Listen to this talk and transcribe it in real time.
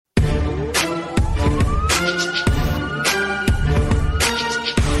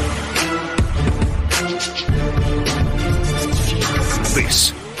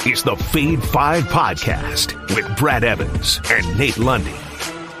It's the Fade 5 Podcast with Brad Evans and Nate Lundy.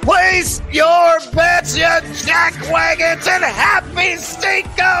 Place your bets, you jackwagons, and happy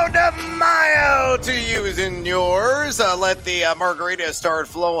Cinco de Mayo to you and yours. Let the margarita start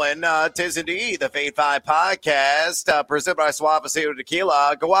flowing. 'Tis indeed the Fade 5 Podcast, presented by Suavecito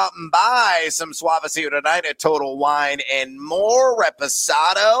Tequila. Go out and buy some Suavecito tonight at Total Wine and More.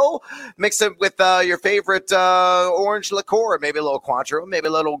 Reposado. Mix it with your favorite orange liqueur. Maybe a little Cointreau, maybe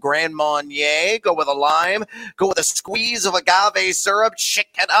a little Grand Marnier. Go with a lime. Go with a squeeze of agave syrup.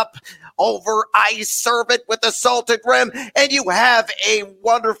 Shake it up over ice, serve it with a salted rim, and you have a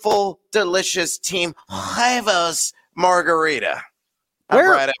wonderful, delicious Team Huevos margarita.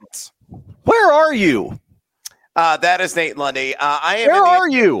 Where are you? That is Nate Lundy. Where are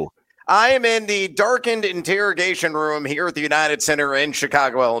you? I am in the darkened interrogation room here at the United Center in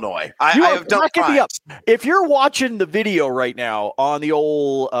Chicago, Illinois. I have done fine. If you're watching the video right now on the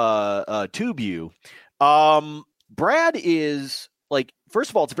old TubeView, Brad is like, first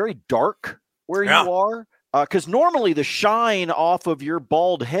of all, it's very dark where you are, because normally the shine off of your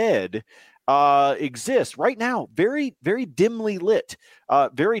bald head exists. Right now, very, very dimly lit,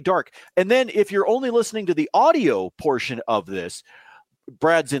 very dark. And then if you're only listening to the audio portion of this,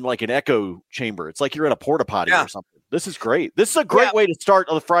 Brad's in like an echo chamber. It's like you're in a porta potty or something. This is great. This is a great way to start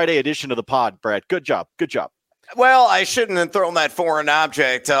the Friday edition of the pod, Brad. Good job. Good job. Well, I shouldn't have thrown that foreign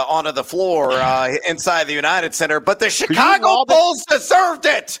object onto the floor inside the United Center, but the Chicago Bulls deserved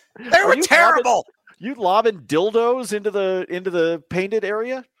it. They were terrible. You lobbing dildos into the painted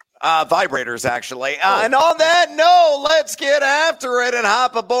area? Vibrators, actually. And on that note, let's get after it and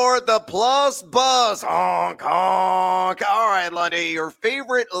hop aboard the Plus Buzz. Honk, honk. All right, Lundy, your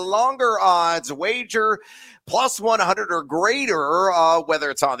favorite longer odds wager, plus 100 or greater, whether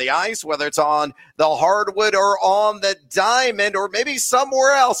it's on the ice, whether it's on the hardwood or on the diamond, or maybe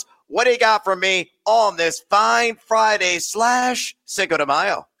somewhere else. What do you got for me on this fine Friday / Cinco de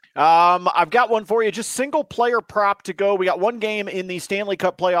Mayo? I've got one for you. Just single player prop to go. We got one game in the Stanley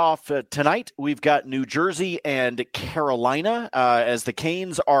Cup playoff tonight. We've got New Jersey and Carolina as the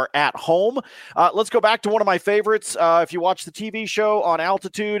Canes are at home. Let's go back to one of my favorites. If you watch the TV show on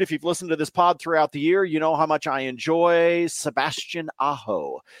Altitude, if you've listened to this pod throughout the year, you know how much I enjoy Sebastian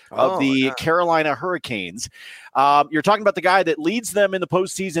Aho of the Carolina Hurricanes. You're talking about the guy that leads them in the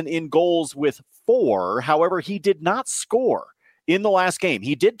postseason in goals with 4. However, he did not score in the last game.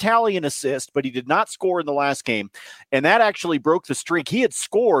 He did tally an assist, but he did not score in the last game. And that actually broke the streak. He had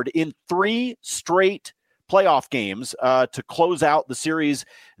scored in 3 straight playoff games to close out the series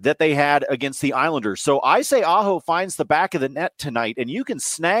that they had against the Islanders. So I say Aho finds the back of the net tonight, and you can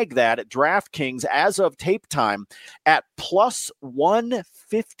snag that at DraftKings as of tape time at plus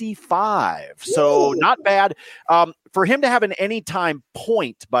 155. So not bad. For him to have an anytime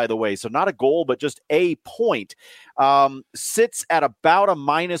point, by the way, so not a goal, but just a point, sits at about a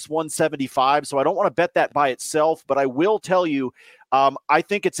minus 175. So I don't want to bet that by itself, but I will tell you, I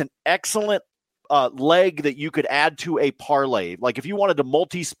think it's an excellent leg that you could add to a parlay. Like if you wanted to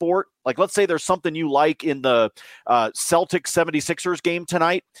multi-sport, like let's say there's something you like in the Celtics 76ers game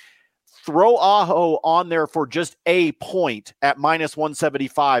tonight, throw Aho on there for just a point at minus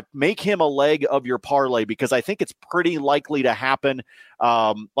 175. Make him a leg of your parlay because I think it's pretty likely to happen.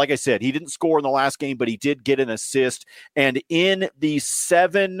 Like I said, he didn't score in the last game, but he did get an assist. And in the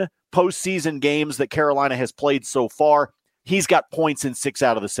 7 postseason games that Carolina has played so far, he's got points in 6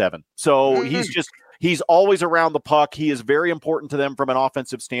 out of the 7. So he's always around the puck. He is very important to them from an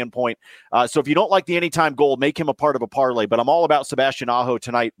offensive standpoint. So if you don't like the anytime goal, make him a part of a parlay. But I'm all about Sebastian Aho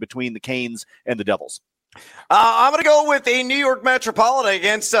tonight between the Canes and the Devils. I'm going to go with the New York Metropolitan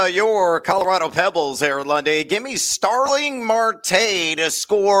against your Colorado Pebbles here, Lundy. Give me Starling Marte to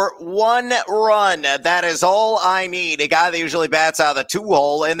score 1 run. That is all I need. A guy that usually bats out of the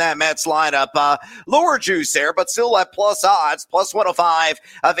 2-hole in that Mets lineup. Lower juice there, but still at plus odds, plus 105,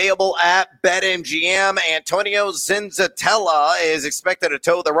 available at BetMGM. Antonio Zenzatella is expected to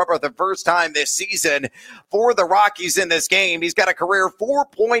toe the rubber the first time this season for the Rockies in this game. He's got a career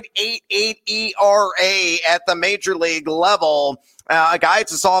 4.88 ERA at the major league level. A guy,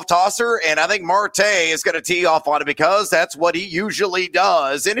 it's a soft tosser, and I think Marte is going to tee off on it because that's what he usually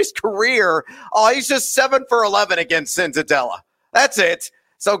does. In his career, he's just 7 for 11 against Cinderella. That's it.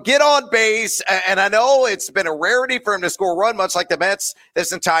 So get on base, and I know it's been a rarity for him to score a run, much like the Mets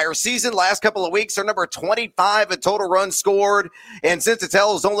this entire season. Last couple of weeks, they're number 25 in total runs scored, and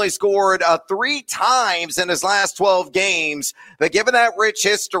Cinderella has only scored 3 times in his last 12 games. But given that rich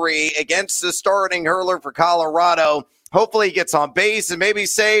history against the starting hurler for Colorado, hopefully he gets on base and maybe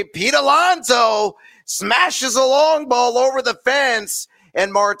say Pete Alonso smashes a long ball over the fence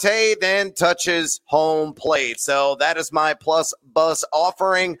and Marte then touches home plate. So that is my plus bus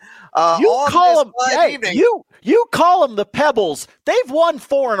offering. You call them the Pebbles. They've won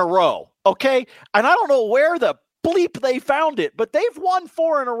 4 in a row, okay? And I don't know where the bleep they found it, but they've won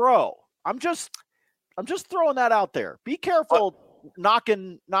 4 in a row. I'm just throwing that out there. Be careful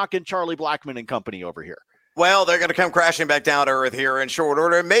knocking Charlie Blackmon and company over here. Well, they're going to come crashing back down to earth here in short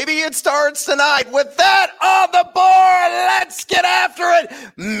order. Maybe it starts tonight. With that on the board, let's get after it,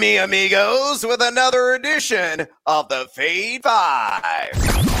 mi amigos, with another edition of the Fade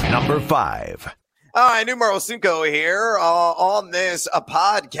 5. Number 5. All right, numero cinco here on this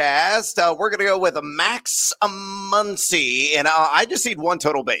podcast. We're going to go with Max Muncy, and I just need one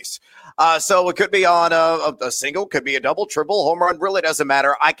total base. So it could be on a single, could be a double, triple, home run, really doesn't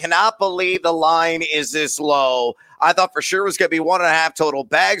matter. I cannot believe the line is this low. I thought for sure it was going to be 1.5 total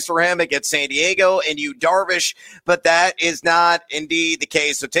bags for him against San Diego and Yu Darvish, but that is not indeed the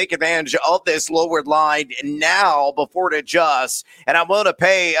case. So take advantage of this lowered line now before it adjusts. And I'm willing to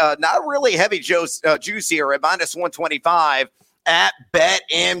pay not really heavy juice here at minus 125. At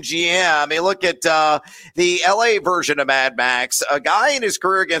BetMGM. I mean, look at the LA version of Mad Max. A guy in his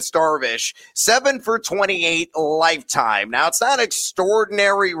career against Darvish, 7 for 28 lifetime. Now, it's not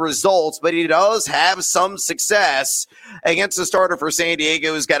extraordinary results, but he does have some success against the starter for San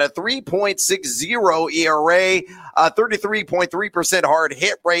Diego. He's got a 3.60 ERA, a 33.3% hard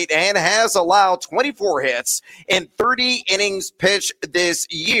hit rate, and has allowed 24 hits in 30 innings pitched this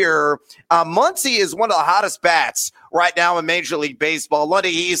year. Muncy is one of the hottest bats right now in Major League Baseball.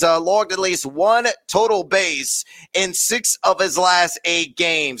 Lundy, he's logged at least one total base in 6 of his last 8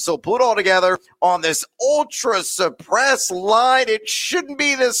 games. So put it all together on this ultra suppressed line. It shouldn't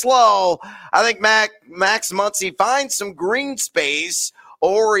be this low. I think Max Muncy finds some green space,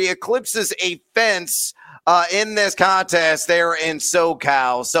 or he eclipses a fence in this contest there in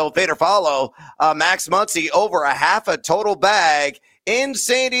SoCal. So fade or follow, Max Muncy over a half a total bag in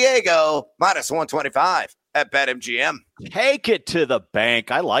San Diego, minus 125 at BetMGM. Take it to the bank.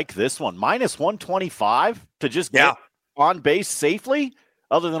 I like this one. Minus 125 to just get on base safely,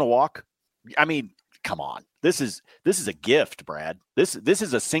 other than a walk. I mean, come on. This is a gift, Brad. This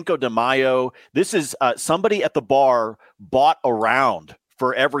is a Cinco de Mayo. This is somebody at the bar bought a round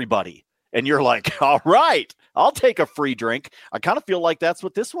for everybody. And you're like, all right, I'll take a free drink. I kind of feel like that's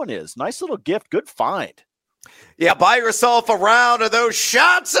what this one is. Nice little gift. Good find. Yeah, buy yourself a round of those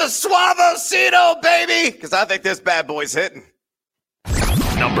shots of Suavecito, baby, because I think this bad boy's hitting.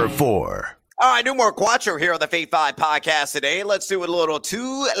 Number 4. All right, numero cuatro here on the Fade 5 podcast today. Let's do a little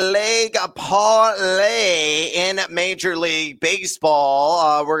 2-leg parlay in Major League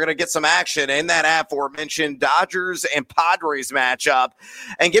Baseball. We're going to get some action in that aforementioned Dodgers and Padres matchup.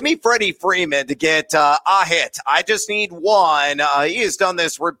 And give me Freddie Freeman to get a hit. I just need one. He has done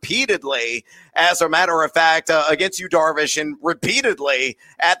this repeatedly. As a matter of fact, against Yu Darvish and repeatedly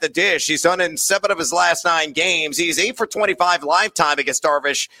at the dish. He's done it in 7 of his last 9 games. He's 8 for 25 lifetime against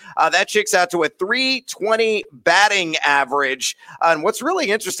Darvish. That checks out to a 320 batting average. And what's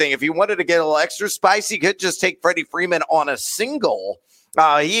really interesting, if you wanted to get a little extra spicy, you could just take Freddie Freeman on a single.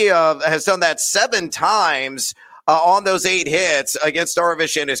 He has done that 7 times. On those 8 hits against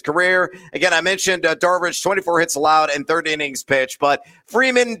Darvish in his career. Again, I mentioned Darvish, 24 hits allowed and 30 innings pitched, but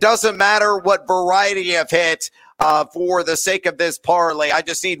Freeman doesn't matter what variety of hit for the sake of this parlay. I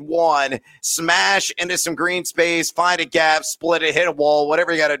just need one. Smash into some green space, find a gap, split it, hit a wall,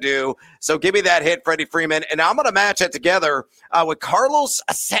 whatever you got to do. So give me that hit, Freddie Freeman. And I'm going to match it together with Carlos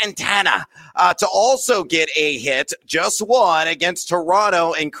Santana to also get a hit, just one, against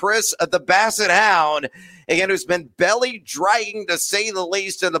Toronto, and Chris the Basset Hound, again, who's been belly dragging to say the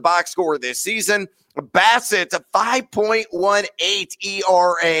least in the box score this season. Bassett, a 5.18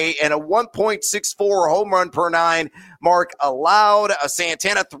 ERA and a 1.64 home run per 9 mark allowed.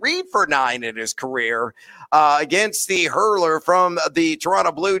 Santana 3 for 9 in his career against the hurler from the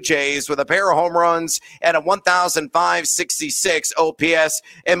Toronto Blue Jays with a pair of home runs and a 1,566 OPS.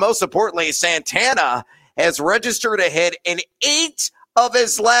 And most importantly, Santana has registered a hit in 8 of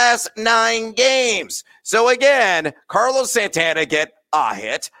his last 9 games. So again, Carlos Santana get a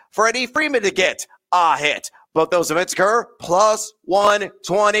hit, Freddie Freeman to get a hit. Both those events occur plus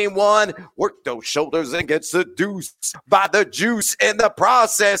 121. Work those shoulders and get seduced by the juice in the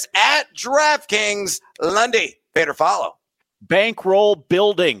process at DraftKings. Lundy, better follow. Bankroll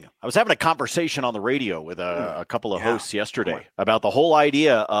building. I was having a conversation on the radio with a couple of hosts yesterday about the whole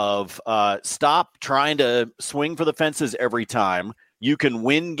idea of stop trying to swing for the fences every time. You can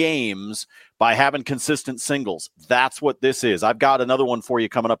win games by having consistent singles. That's what this is. I've got another one for you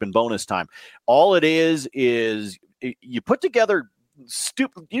coming up in bonus time. All it is you put together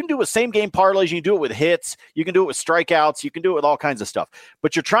stupid. You can do it with same game parlays. You can do it with hits. You can do it with strikeouts. You can do it with all kinds of stuff.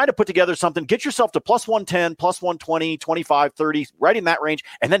 But you're trying to put together something. Get yourself to plus 110, plus 120, 25, 30, right in that range,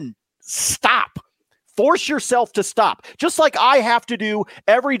 and then stop. Force yourself to stop. Just like I have to do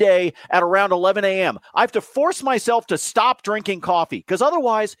every day at around 11 a.m. I have to force myself to stop drinking coffee because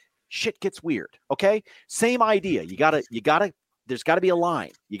otherwise shit gets weird. Okay? Same idea. There's got to be a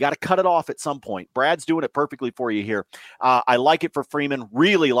line. You got to cut it off at some point. Brad's doing it perfectly for you here. I like it for Freeman,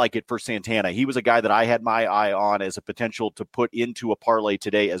 really like it for Santana. He was a guy that I had my eye on as a potential to put into a parlay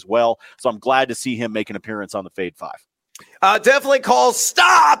today as well. So I'm glad to see him make an appearance on the Fade 5. Definitely call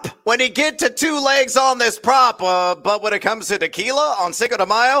stop when you get to 2 legs on this prop. But when it comes to tequila on Cinco de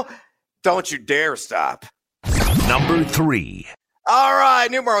Mayo, don't you dare stop. Number 3. All right,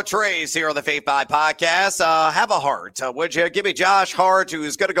 numero tres here on the Fade 5 podcast. Have a heart. Would you give me Josh Hart,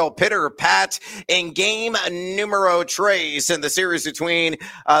 who's going to go pitter-pat in game numero tres in the series between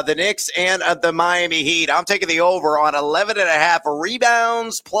the Knicks and the Miami Heat. I'm taking the over on 11.5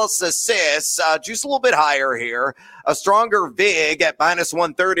 rebounds plus assists, just a little bit higher here. A stronger VIG at minus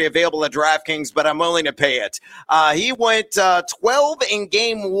 130 available at DraftKings, but I'm willing to pay it. He went 12 in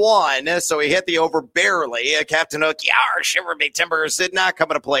game 1, so he hit the over barely. Captain Hook, shiver me timbers, did not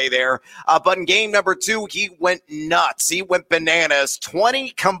come into play there. But in game number 2, he went nuts. He went bananas. 20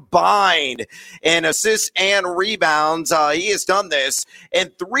 combined in assists and rebounds. He has done this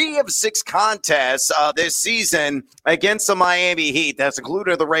in 3 of 6 contests this season against the Miami Heat. That's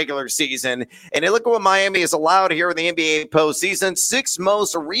included the regular season. And look at what Miami has allowed here in the NBA postseason. 6th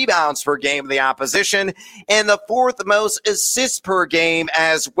most rebounds per game of the opposition and the 4th most assists per game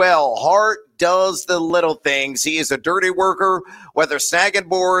as well. Hart does the little things. He is a dirty worker, whether snagging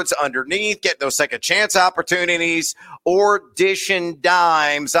boards underneath, getting those second chance opportunities, or dishing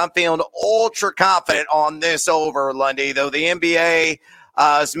dimes. I'm feeling ultra confident on this over, Lundy, though the NBA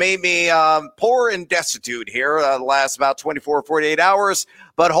has made me poor and destitute here the last about 24, 48 hours.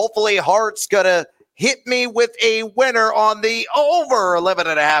 But hopefully Hart's going to hit me with a winner on the over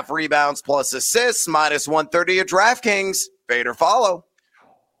 11.5 rebounds plus assists, minus 130 at DraftKings. Fade or follow.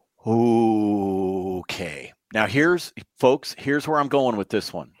 Okay. Now here's where I'm going with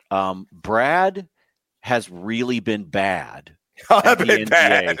this one. Brad has really been bad. I've been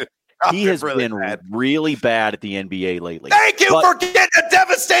bad. He has been really bad at the NBA lately. Thank you for getting a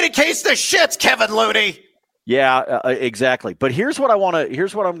devastating case of shits, Kevin Looney. Yeah, exactly. But here's what I'm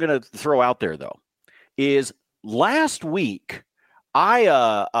going to throw out there though. Is last week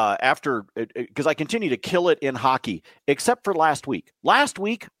because I continue to kill it in hockey, except for last week. Last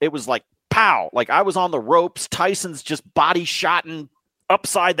week, it was like, pow, like I was on the ropes. Tyson's just body shotting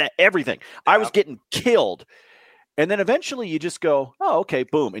upside that everything. I was getting killed. And then eventually you just go, oh, okay,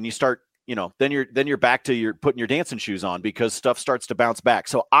 boom. And you start, then you're back to your putting your dancing shoes on because stuff starts to bounce back.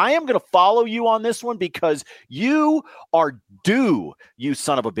 So I am going to follow you on this one because you are due, you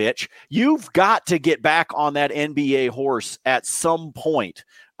son of a bitch. You've got to get back on that NBA horse at some point.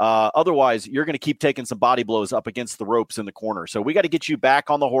 Otherwise, you're going to keep taking some body blows up against the ropes in the corner. So we got to get you back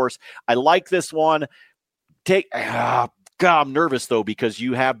on the horse. I like this one. God, I'm nervous though because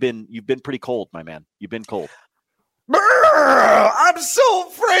you've been pretty cold, my man. You've been cold. I'm so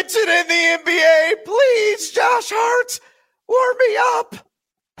frigid in the NBA. Please, Josh Hart, warm me up.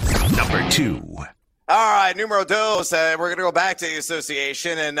 Number 2. All right, numero dos. We're going to go back to the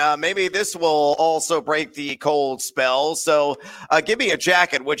association, and maybe this will also break the cold spell. So give me a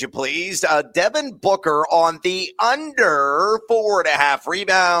jacket, would you please? Devin Booker on the under 4.5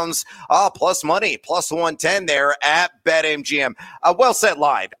 rebounds. Plus money, plus 110 there at BetMGM. Well set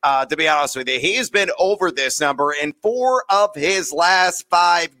line, to be honest with you. He's been over this number in 4 of his last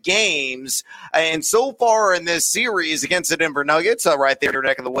 5 games. And so far in this series against the Denver Nuggets, right there in your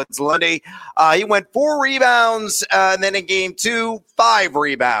neck of the woods, Lundy, he went 4 rebounds, and then in game 2, 5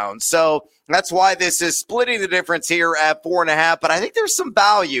 rebounds. So that's why this is splitting the difference here at 4.5. But I think there's some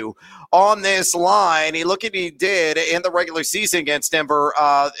value on this line. Look at what he did in the regular season against Denver.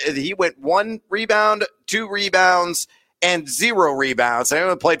 He went 1 rebound, 2 rebounds, and 0 rebounds. I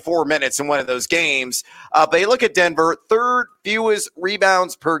only played 4 minutes in one of those games. But you look at Denver, 3rd fewest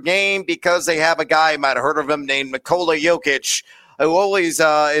rebounds per game because they have a guy, you might have heard of him, named Nikola Jokic, who always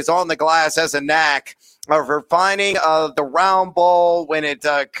is on the glass, has a knack for finding the round ball when it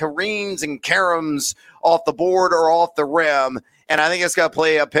careens and caroms off the board or off the rim. And I think it's going to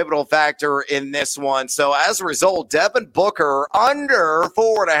play a pivotal factor in this one. So as a result, Devin Booker under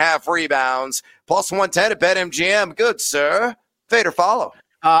 4.5 rebounds, plus 110 at BetMGM. Good, sir. Fade or follow.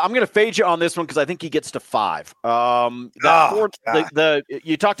 I'm going to fade you on this one because I think he gets to 5. You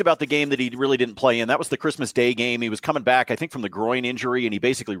talked about the game that he really didn't play in. That was the Christmas Day game. He was coming back, I think, from the groin injury, and he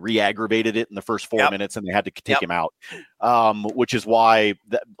basically re-aggravated it in the first 4 minutes, and they had to take him out, which is why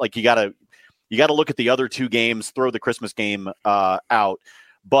you got to look at the other 2 games, throw the Christmas game out.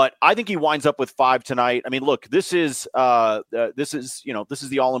 But I think he winds up with 5 tonight. I mean, look, this is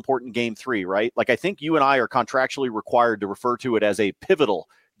the all important game 3, right? Like, I think you and I are contractually required to refer to it as a pivotal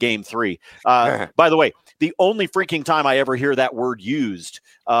game 3. By the way, the only freaking time I ever hear that word used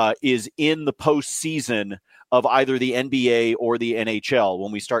is in the postseason of either the NBA or the NHL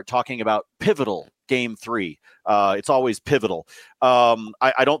when we start talking about pivotal game 3. It's always pivotal.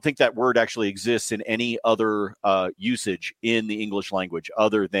 I don't think that word actually exists in any other usage in the English language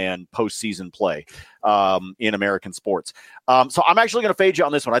other than postseason play in American sports. So I'm actually going to fade you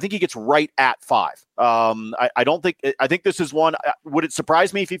on this one. I think he gets right at 5. I think this is one. Would it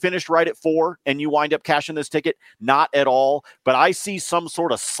surprise me if he finished right at 4 and you wind up cashing this ticket? Not at all. But I see some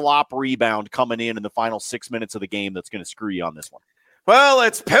sort of slop rebound coming in the final 6 minutes of the game that's going to screw you on this one. Well,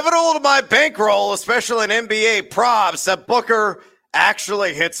 it's pivotal to my bankroll, especially in NBA props, that Booker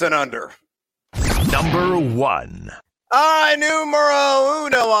actually hits an under. Number 1. All right, numero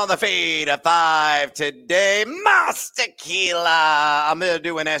uno on the feed at 5 today. Mas Tequila. I'm going to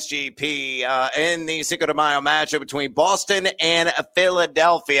do an SGP in the Cinco de Mayo matchup between Boston and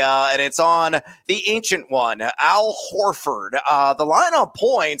Philadelphia, and it's on the ancient one, Al Horford. The line on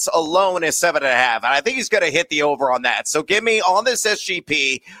points alone is 7.5, and I think he's going to hit the over on that. So give me on this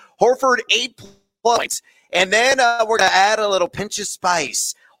SGP, Horford 8 points, and then we're going to add a little pinch of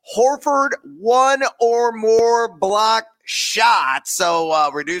spice. Horford 1 or more block shots.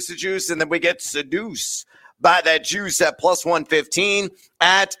 So reduce the juice, and then we get seduced by that juice at plus 115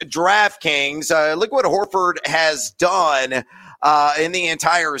 at DraftKings. Look what Horford has done in the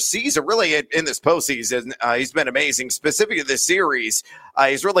entire season, really in this postseason. He's been amazing, specifically this series.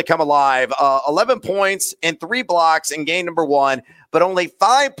 He's really come alive. 11 points and 3 blocks in game number 1, but only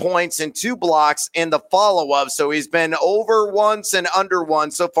 5 points and 2 blocks in the follow-up. So he's been over once and under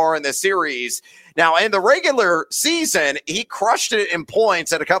once so far in the series. Now, in the regular season, he crushed it in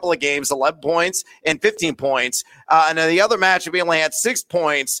points at a couple of games, 11 points and 15 points. And in the other matchup, he only had 6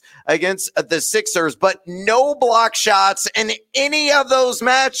 points against the Sixers, but no block shots in any of those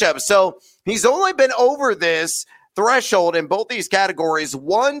matchups. So he's only been over this threshold in both these categories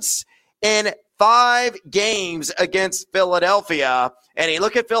once in 5 games against Philadelphia. And you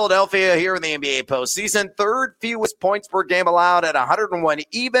look at Philadelphia here in the NBA postseason, 3rd fewest points per game allowed at 101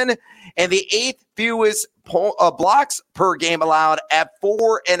 even, and the 8th fewest blocks per game allowed at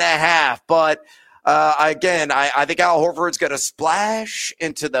 4.5. But again, I think Al Horford's going to splash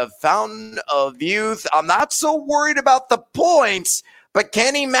into the fountain of youth. I'm not so worried about the points, but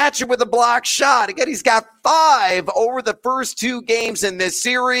can he match it with a block shot? Again, he's got 5 over the first 2 games in this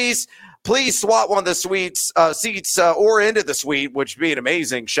series. Please swap one of the seats or into the suite, which would be an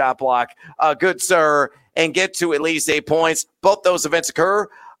amazing shot block, good sir, and get to at least 8 points. Both those events occur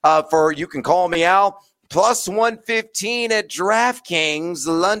for You Can Call Me Al, plus 115 at DraftKings.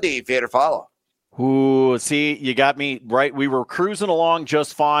 Lundy, if you had to follow. Ooh, see, you got me right. We were cruising along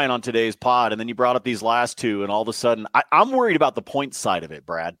just fine on today's pod, and then you brought up these last 2, and all of a sudden, I'm worried about the point side of it,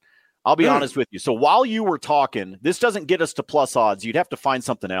 Brad. I'll be honest with you. So while you were talking, this doesn't get us to plus odds. You'd have to find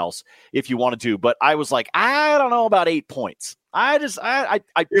something else if you wanted to. But I was like, I don't know about 8 points. You're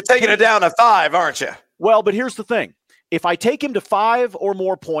taking it down to 5, aren't you? Well, but here's the thing. If I take him to 5 or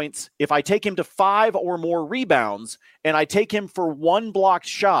more points, if I take him to 5 or more rebounds, and I take him for 1 blocked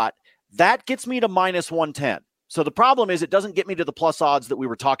shot, that gets me to minus 110. So the problem is it doesn't get me to the plus odds that we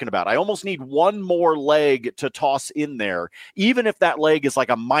were talking about. I almost need one more leg to toss in there, even if that leg is like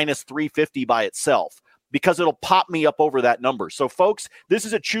a minus 350 by itself, because it'll pop me up over that number. So, folks, this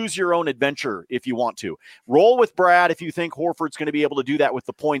is a choose your own adventure if you want to. Roll with Brad if you think Horford's going to be able to do that with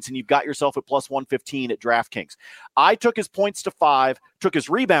the points, and you've got yourself at plus 115 at DraftKings. I took his points to 5, took his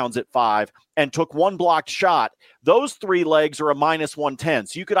rebounds at 5, and took 1 blocked shot. Those 3 legs are a minus 110.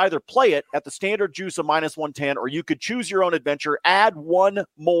 So you could either play it at the standard juice of minus 110, or you could choose your own adventure, add 1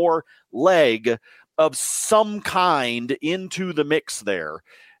 more leg of some kind into the mix there,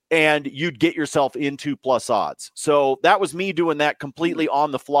 and you'd get yourself into plus odds. So that was me doing that completely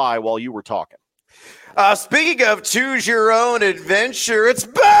on the fly while you were talking. Speaking of choose your own adventure, it's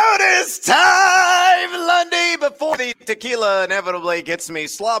bonus time, Lundy, before the tequila inevitably gets me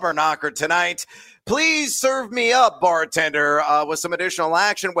slobber knocker tonight. Please serve me up, bartender, with some additional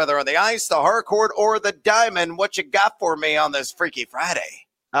action, whether on the ice, the hard court, or the diamond. What you got for me on this Freaky Friday?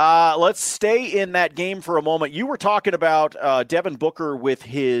 Let's stay in that game for a moment. You were talking about Devin Booker with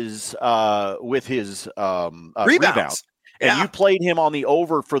his rebounds. And you played him on the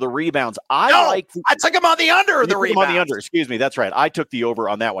over for the rebounds. I took him on the under the rebounds. On the under, excuse me. That's right. I took the over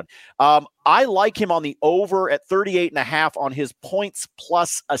on that one. I like him on the over at 38.5 on his points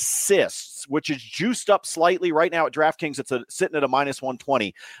plus assists, which is juiced up slightly right now at DraftKings. It's sitting at a minus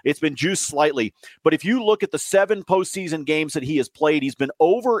 120. It's been juiced slightly. But if you look at the 7 postseason games that he has played, he's been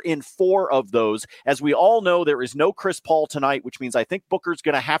over in 4 of those. As we all know, there is no Chris Paul tonight, which means I think Booker's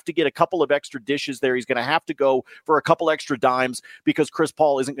going to have to get a couple of extra dishes there. He's going to have to go for a couple extra dimes because Chris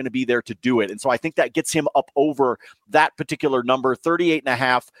Paul isn't going to be there to do it. And so I think that gets him up over that particular number,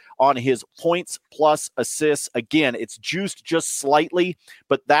 38.5 on his points plus assists. Again, it's juiced just slightly,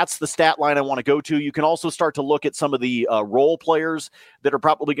 but that's the stat line I want to go to. You can also start to look at some of the role players that are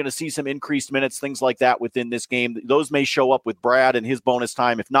probably going to see some increased minutes, things like that within this game. Those may show up with Brad and his bonus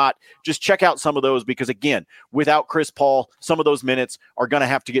time. If not, just check out some of those because, again, without Chris Paul, some of those minutes are going to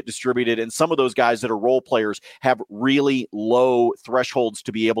have to get distributed, and some of those guys that are role players have really low thresholds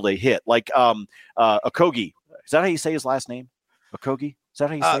to be able to hit, like Okogie. Is that how you say his last name? Okogie? Is that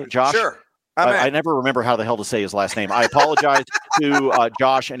how you say it? Josh? Sure. I never remember how the hell to say his last name. I apologize to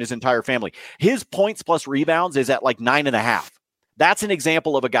Josh and his entire family. His points plus rebounds is at like 9.5. That's an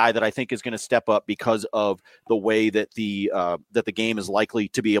example of a guy that I think is going to step up because of the way that the game is likely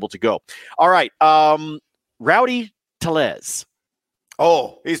to be able to go. All right. Rowdy Tellez.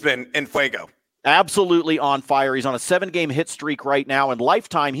 Oh, he's been in fuego. Absolutely on fire. He's on a 7-game hit streak right now. And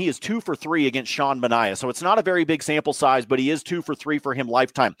lifetime, he is 2 for 3 against Sean Manaea. So it's not a very big sample size, but he is 2 for 3 for him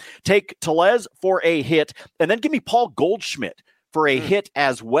lifetime. Take Tellez for a hit, and then give me Paul Goldschmidt for a hit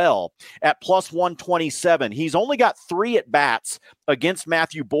as well at plus 127. He's only got 3 at-bats against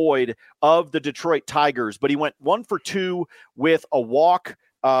Matthew Boyd of the Detroit Tigers, but he went 1 for 2 with a walk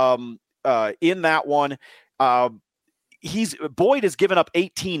in that one. Boyd has given up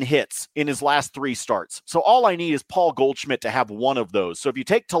 18 hits in his last 3 starts. So all I need is Paul Goldschmidt to have one of those. So if you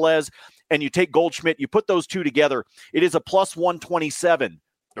take Tellez and you take Goldschmidt, you put those two together, it is a plus 127.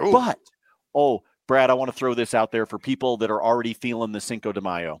 Ooh. But, Brad, I want to throw this out there for people that are already feeling the Cinco de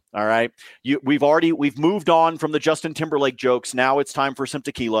Mayo. All right. We've moved on from the Justin Timberlake jokes. Now it's time for some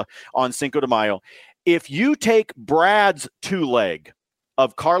tequila on Cinco de Mayo. If you take Brad's 2-leg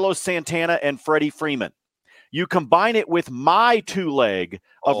of Carlos Santana and Freddie Freeman, you combine it with my 2-leg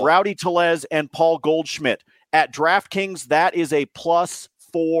of Rowdy Tellez and Paul Goldschmidt at DraftKings, that is a plus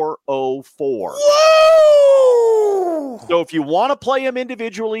 404. Whoa! So if you want to play them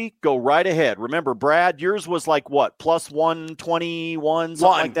individually, go right ahead. Remember, Brad, yours was like what? Plus 121,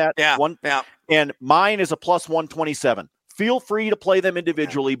 something like that? Yeah. Yeah. And mine is a plus 127. Feel free to play them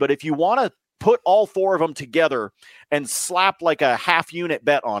individually, but if you want to put all 4 of them together and slap like a half unit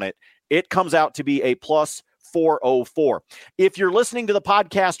bet on it, it comes out to be a plus 404. If you're listening to the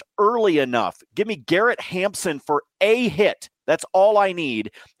podcast early enough, give me Garrett Hampson for a hit. That's all I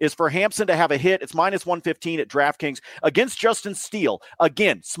need is for Hampson to have a hit. It's minus 115 at DraftKings against Justin Steele.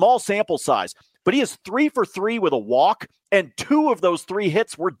 Again, small sample size, but he is 3 for 3 with a walk, and 2 of those 3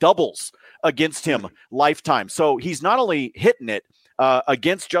 hits were doubles against him lifetime. So he's not only hitting it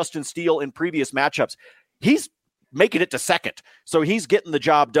against Justin Steele in previous matchups, he's making it to second. So he's getting the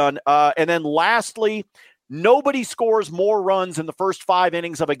job done. And then lastly, nobody scores more runs in the first 5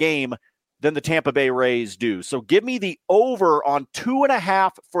 innings of a game than the Tampa Bay Rays do. So give me the over on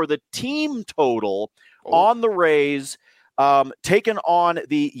 2.5 for the team total on the Rays, taking on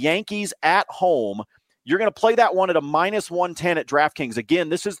the Yankees at home. You're going to play that one at a minus 110 at DraftKings. Again,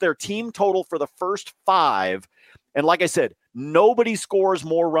 this is their team total for the first 5. And like I said, nobody scores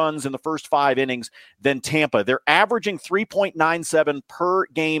more runs in the first 5 innings than Tampa. They're averaging 3.97 per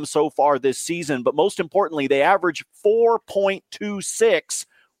game so far this season, but most importantly, they average 4.26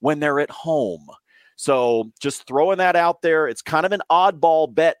 when they're at home. So just throwing that out there, it's kind of an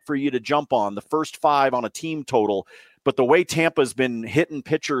oddball bet for you to jump on, the first 5 on a team total. But the way Tampa's been hitting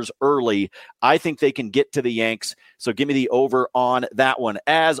pitchers early, I think they can get to the Yanks. So give me the over on that one.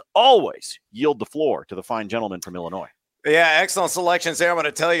 As always, yield the floor to the fine gentleman from Illinois. Yeah, excellent selections there. I'm going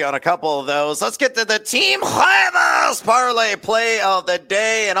to tell you on a couple of those. Let's get to the Team Jueves parlay play of the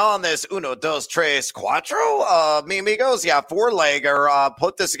day. And on this uno, dos, tres, cuatro, mi amigos, 4-legger.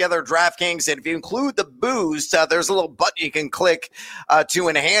 Put this together, DraftKings. And if you include the boost, there's a little button you can click to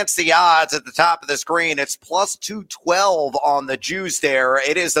enhance the odds at the top of the screen. It's plus 212 on the juice there.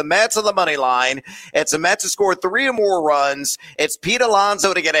 It is the Mets on the money line. It's the Mets to score 3 or more runs. It's Pete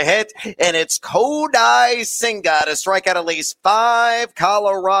Alonso to get a hit. And it's Kodai Senga to strike out at least 5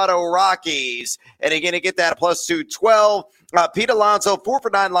 Colorado Rockies. And again, to get that plus 212, Pete Alonso, 4 for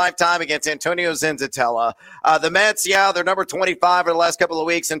 9 lifetime against Antonio Zenzatella. The Mets, they're number 25 in the last couple of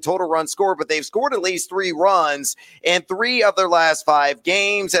weeks in total runs scored, but they've scored at least 3 runs in 3 of their last 5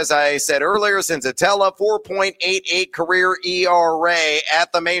 games. As I said earlier, Zenzatella, 4.88 career ERA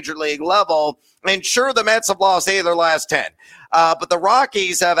at the major league level. And sure, the Mets have lost 8 of their last 10. But the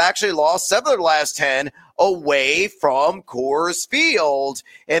Rockies have actually lost 7 of their last 10 away from Coors Field,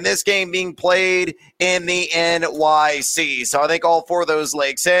 and this game being played in the NYC. So I think all 4 of those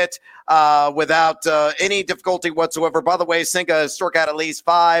legs hit without any difficulty whatsoever. By the way, Cinco has struck out at least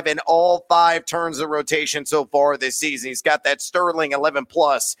 5 in all 5 turns of rotation so far this season. He's got that sterling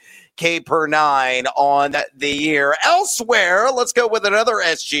 11+ K per 9 on the year. Elsewhere, let's go with another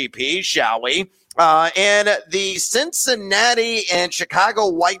SGP, shall we? In the Cincinnati and Chicago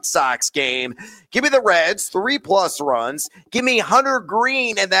White Sox game, give me the Reds, 3+ runs. Give me Hunter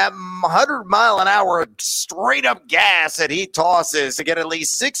Green and that 100-mile-an-hour straight-up gas that he tosses to get at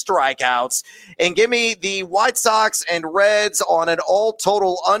least 6 strikeouts. And give me the White Sox and Reds on an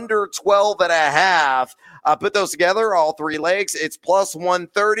all-total under 12.5. Put those together, all 3 legs. It's plus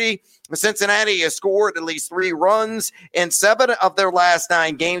 130. Cincinnati has scored at least 3 runs in 7 of their last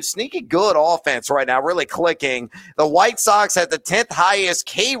 9 games. Sneaky good offense right now, really clicking. The White Sox had the 10th highest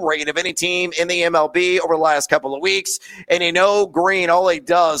K rate of any team in the MLB over the last couple of weeks. And Green, all he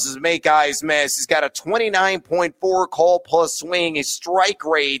does is make guys miss. He's got a 29.4 call plus swing, his strike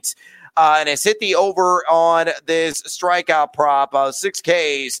rate. And has hit the over on this strikeout prop, 6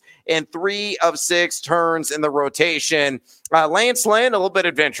 Ks in 3 of 6 turns in the rotation. Lance Lynn, a little bit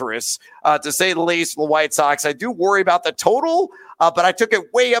adventurous, to say the least, for the White Sox. I do worry about the total, but I took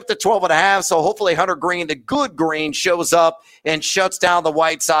it way up to 12.5, so hopefully Hunter Green, the good Green, shows up and shuts down the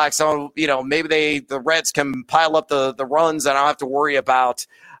White Sox. So, maybe the Reds can pile up the runs, and I don't have to worry about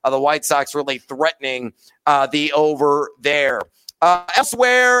the White Sox really threatening the over there.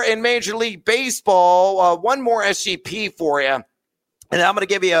 Elsewhere in Major League Baseball, one more SGP for you. And I'm going to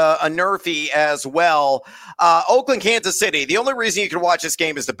give you a nerfy as well. Oakland, Kansas City. The only reason you can watch this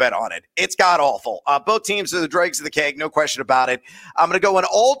game is to bet on it. It's god-awful. Both teams are the dregs of the keg, no question about it. I'm going to go in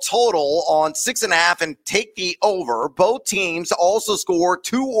all total on 6.5 and take the over. Both teams also score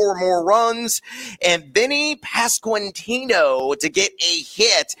 2 or more runs. And Vinny Pasquantino to get a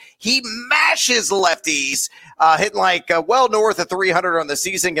hit. He mashes lefties, hitting well north of 300 on the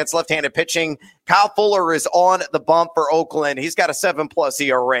season against left-handed pitching. Kyle Fuller is on the bump for Oakland. He's got a 7+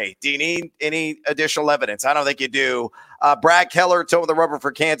 ERA. Do you need any additional evidence? I don't think you do. Brad Keller towing the rubber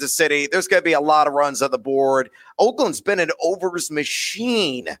for Kansas City. There's going to be a lot of runs on the board. Oakland's been an overs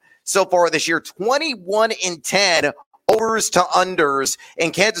machine so far this year. 21-10 overs to unders.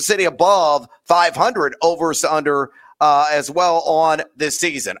 And Kansas City above 500 overs to under as well on this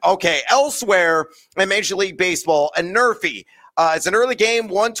season. Okay, elsewhere in Major League Baseball, a nerfy. It's an early game,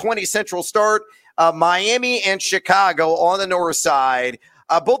 1:20 Central start. Miami and Chicago on the north side.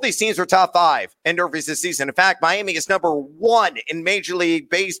 Both these teams are top 5 in nerfies this season. In fact, Miami is number 1 in Major League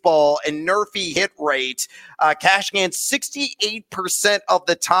Baseball in nerfy hit rate, cashing in 68% of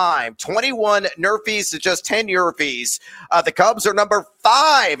the time. 21 nerfies to just 10 nerfies. The Cubs are number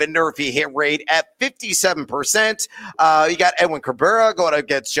 5 in nerfy hit rate at 57%. You got Edwin Cabrera going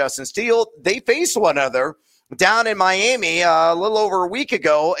against Justin Steele. They face one another down in Miami a little over a week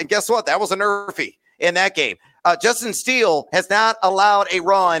ago, and guess what? That was a nerfy in that game. Justin Steele has not allowed a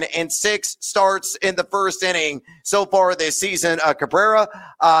run in 6 starts in the first inning so far this season. Cabrera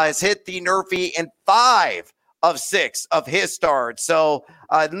has hit the nerfy in 5 of 6 of his starts. So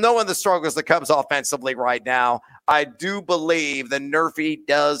knowing the struggles the Cubs offensively right now, I do believe the nerfy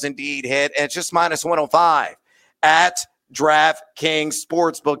does indeed hit, and it's just minus 105 at DraftKings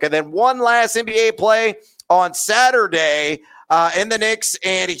Sportsbook. And then one last NBA play on Saturday in the Knicks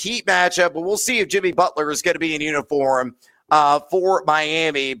and Heat matchup, but we'll see if Jimmy Butler is going to be in uniform for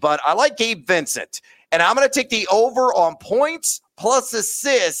Miami. But I like Gabe Vincent, and I'm going to take the over on points plus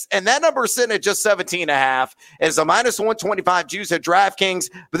assists, and that number is sitting at just 17.5. It's a minus 125 juice at DraftKings,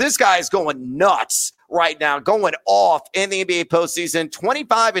 but this guy is going nuts right now, going off in the NBA postseason.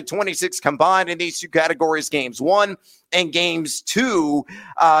 25 and 26 combined in these 2 categories, games 1 and games 2.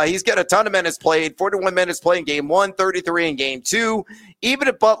 He's got a ton of minutes played, 41 minutes played in game 1, 33 in game 2. Even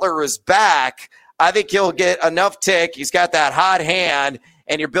if Butler is back, I think he'll get enough tick. He's got that hot hand,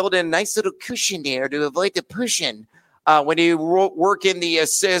 and you're building a nice little cushion there to avoid the pushing. When you work in the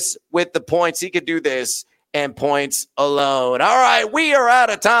assists with the points, he could do this and points alone. All right, we are out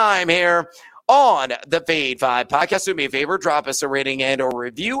of time here on the Fade 5 podcast. Do me a favor, drop us a rating and or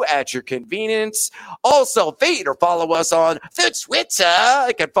review at your convenience. Also, fade or follow us on the Twitter.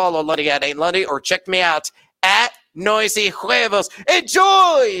 You can follow Lundy at Lundy or check me out at noisy huevos.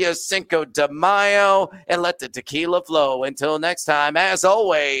 Enjoy your Cinco de Mayo and let the tequila flow. Until next time, as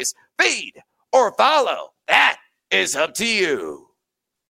always, feed or follow. That is up to you.